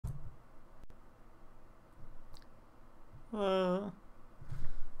Hello,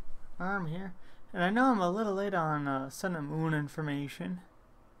 I'm here, and I know I'm a little late on Sun and Moon information,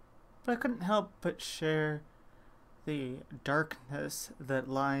 but I couldn't help but share the darkness that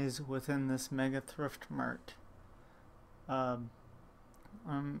lies within this mega thrift mart. Um,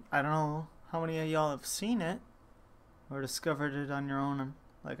 I don't know how many of y'all have seen it or discovered it on your own,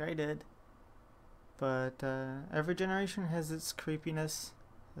 like I did, but every generation has its creepiness,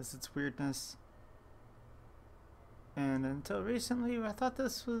 has its weirdness. And until recently, I thought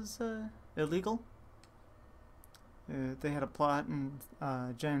this was illegal. They had a plot in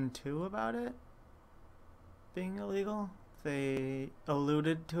Gen 2 about it being illegal. They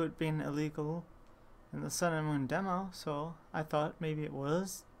alluded to it being illegal in the Sun and Moon demo, so I thought maybe it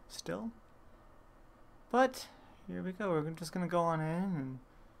was still. But here we go. We're just going to go on in and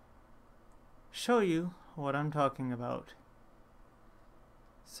show you what I'm talking about.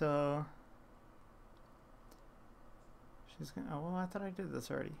 So she's gonna, oh well, I thought I did this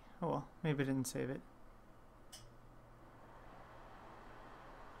already. Oh well, maybe I didn't save it.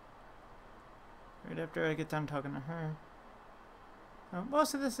 Right after I get done talking to her.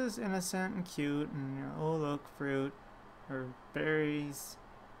 Most of this is innocent and cute and, you know, oh look, fruit or berries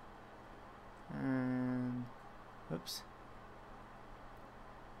and oops.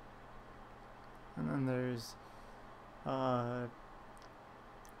 And then there's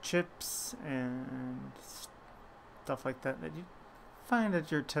chips and stuff like that that you find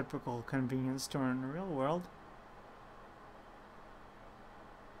at your typical convenience store in the real world.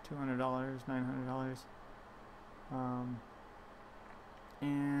 $200, $900.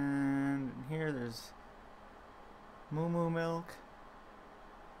 And here there's moo milk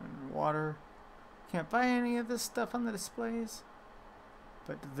and water. Can't buy any of this stuff on the displays,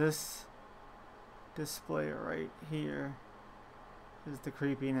 but this display right here is the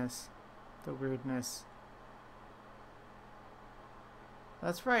creepiness, the weirdness.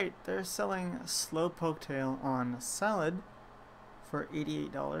 That's right, they're selling slowpoke tail on salad for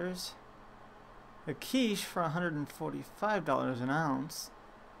 $88, a quiche for $145 an ounce,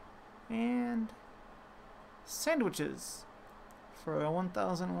 and sandwiches for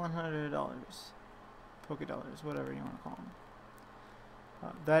 $1,100, Poke dollars, whatever you want to call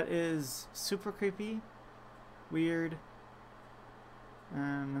them. That is super creepy, weird,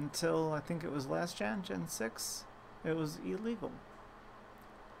 and until I think it was last Gen 6, it was illegal.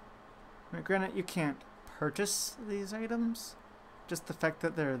 I mean, granted, you can't purchase these items. Just the fact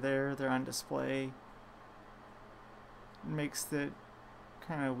that they're there, they're on display, makes it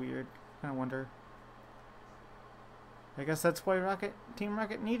kind of weird. Kind of wonder. I guess that's why Team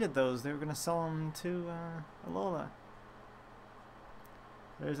Rocket needed those. They were going to sell them to Alola.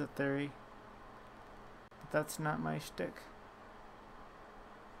 There's a theory. But that's not my shtick.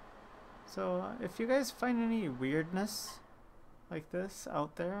 So, if you guys find any weirdness like this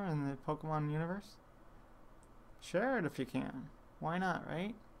out there in the Pokemon universe, share it if you can. Why not,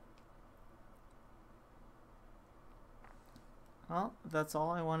 right? Well, that's all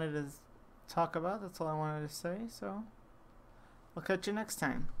I wanted to talk about. That's all I wanted to say. So, I'll catch you next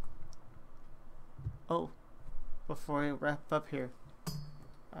time. Oh, before I wrap up here,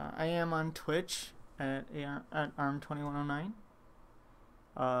 I am on Twitch at ARM2109.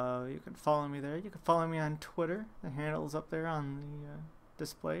 You can follow me there. You can follow me on Twitter. The handle's up there on the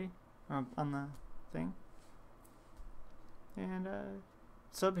display, or on the thing. And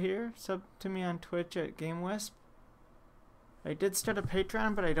sub to me on Twitch at GameWisp. I did start a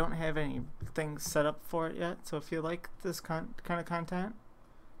Patreon, but I don't have anything set up for it yet. So if you like this kind of content,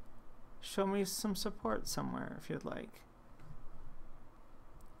 show me some support somewhere if you'd like.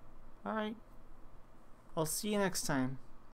 Alright, I'll see you next time.